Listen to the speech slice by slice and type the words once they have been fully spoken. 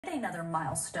another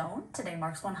milestone. Today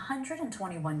marks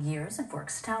 121 years in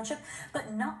Forks Township,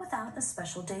 but not without a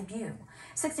special debut.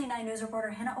 69 News reporter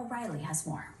Hannah O'Reilly has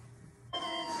more.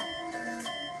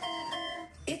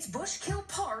 It's Bushkill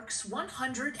Park's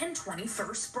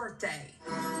 121st birthday.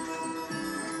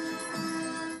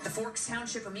 The Forks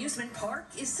Township Amusement Park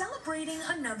is celebrating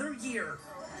another year,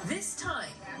 this time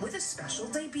with a special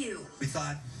debut. We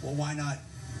thought, well, why not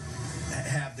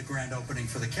have the grand opening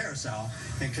for the carousel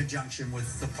in conjunction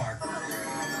with the park?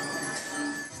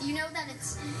 You know that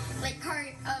it's like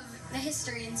part of the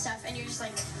history and stuff, and you're just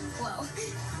like, whoa.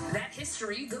 That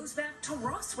history goes back to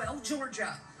Roswell,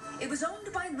 Georgia. It was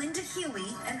owned by Linda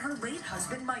Healy and her late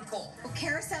husband, Michael. Well,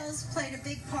 carousels played a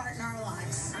big part in our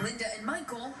lives. Linda and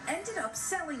Michael ended up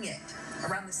selling it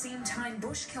around the same time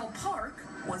Bushkill Park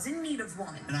was in need of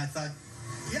one. And I thought,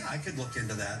 yeah, I could look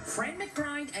into that. Fran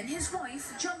McBride and his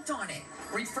wife jumped on it,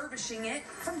 refurbishing it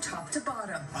from top to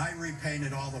bottom. I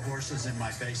repainted all the horses in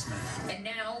my basement. And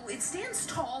now it stands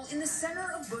tall in the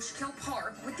center of Bushkill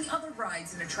Park with the other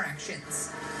rides and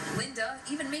attractions. Linda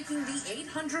even making the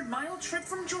 800-mile trip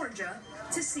from Georgia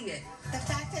to see it. The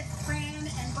fact that Fran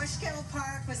and Bushkill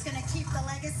Park was going to keep the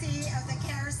legacy of the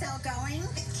carousel going,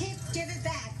 give it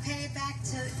back, pay it back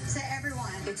to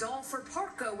everyone. It's all for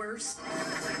park goers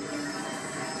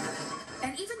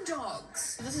and even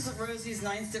dogs. This is Rosie's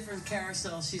 9th different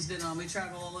carousel she's been on. We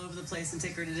travel all over the place and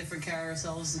take her to different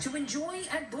carousels. To enjoy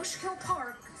at Bushkill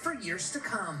Park for years to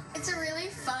come. It's a really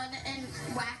fun and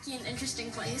wacky and interesting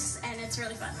place, and it's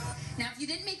really fun. Now, if you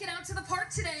didn't make it out to the park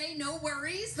today, no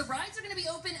worries. The rides are going to be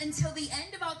open until the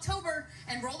end of October,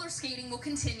 and roller skating will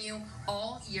continue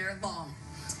all year long.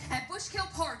 At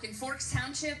Bushkill Park in Forks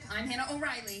Township, I'm Hannah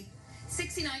O'Reilly,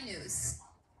 69 News.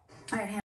 All right, Hannah.